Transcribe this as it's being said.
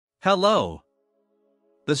Hello!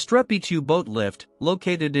 The Strépy-Thieu Boat Lift,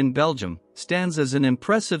 located in Belgium, stands as an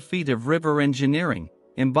impressive feat of river engineering,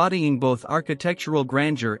 embodying both architectural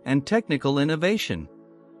grandeur and technical innovation.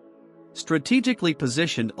 Strategically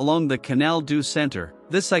positioned along the Canal du Centre,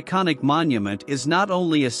 this iconic monument is not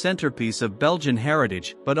only a centerpiece of Belgian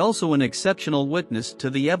heritage but also an exceptional witness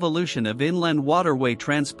to the evolution of inland waterway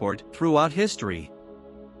transport throughout history.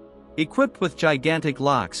 Equipped with gigantic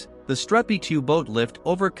locks, the Strépy-Thieu Boat Lift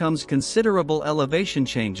overcomes considerable elevation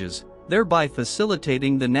changes, thereby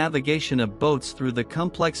facilitating the navigation of boats through the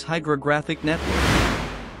complex hydrographic network.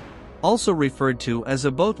 Also referred to as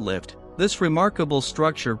a boat lift, this remarkable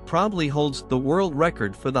structure proudly holds the world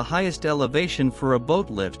record for the highest elevation for a boat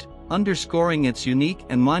lift, underscoring its unique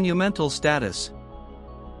and monumental status.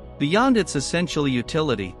 Beyond its essential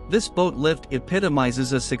utility, this boat lift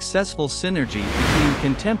epitomizes a successful synergy between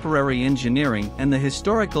contemporary engineering and the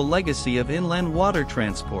historical legacy of inland water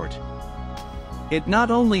transport. It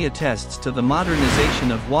not only attests to the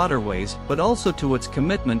modernization of waterways but also to its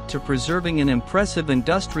commitment to preserving an impressive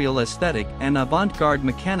industrial aesthetic and avant-garde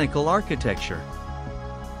mechanical architecture.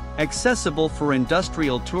 Accessible for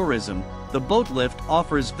industrial tourism, the boat lift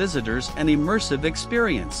offers visitors an immersive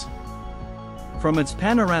experience. From its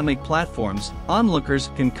panoramic platforms, onlookers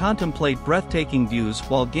can contemplate breathtaking views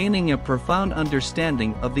while gaining a profound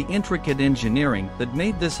understanding of the intricate engineering that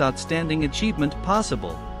made this outstanding achievement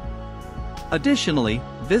possible. Additionally,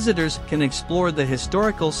 visitors can explore the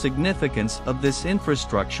historical significance of this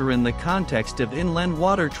infrastructure in the context of inland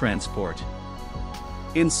water transport.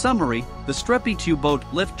 In summary, the Strépy-Thieu Boat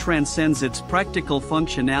Lift transcends its practical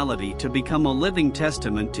functionality to become a living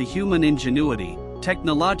testament to human ingenuity,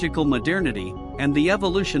 technological modernity, and the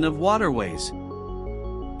evolution of waterways.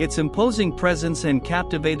 Its imposing presence and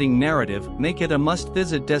captivating narrative make it a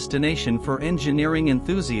must-visit destination for engineering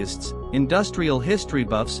enthusiasts, industrial history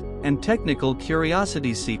buffs, and technical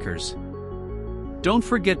curiosity seekers. Don't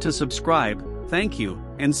forget to subscribe. Thank you,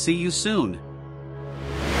 and see you soon.